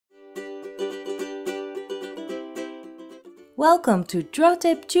Welcome to Draw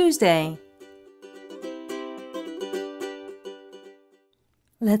Tip Tuesday!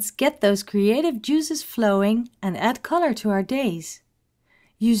 Let's get those creative juices flowing and add color to our days.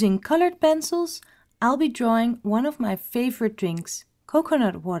 Using colored pencils, I'll be drawing one of my favorite drinks,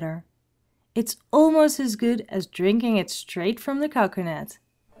 coconut water. It's almost as good as drinking it straight from the coconut.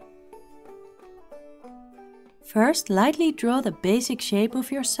 First, lightly draw the basic shape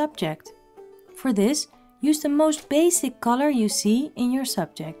of your subject. For this, use the most basic color you see in your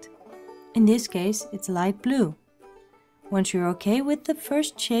subject. In this case, it's light blue. Once you're okay with the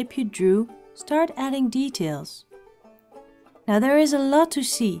first shape you drew, start adding details. Now there is a lot to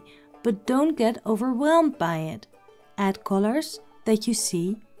see, but don't get overwhelmed by it. Add colors that you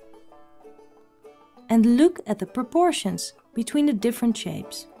see and look at the proportions between the different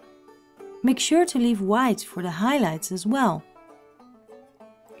shapes. Make sure to leave whites for the highlights as well.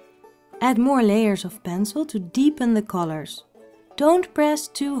 Add more layers of pencil to deepen the colors. Don't press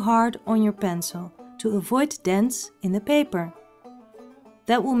too hard on your pencil to avoid dents in the paper.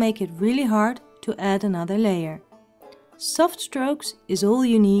 That will make it really hard to add another layer. Soft strokes is all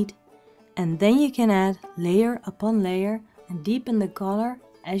you need, and then you can add layer upon layer and deepen the color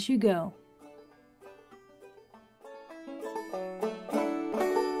as you go.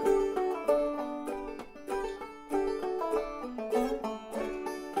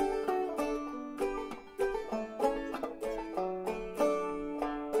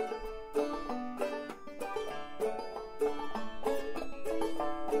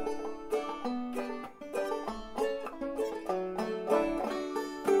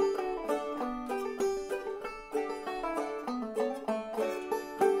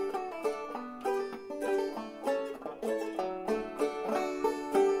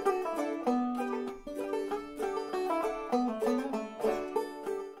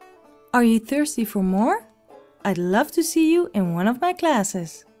 Are you thirsty for more? I'd love to see you in one of my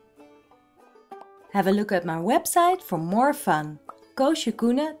classes. Have a look at my website for more fun,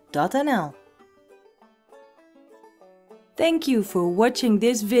 koosjekoene.nl. Thank you for watching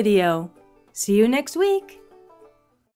this video. See you next week!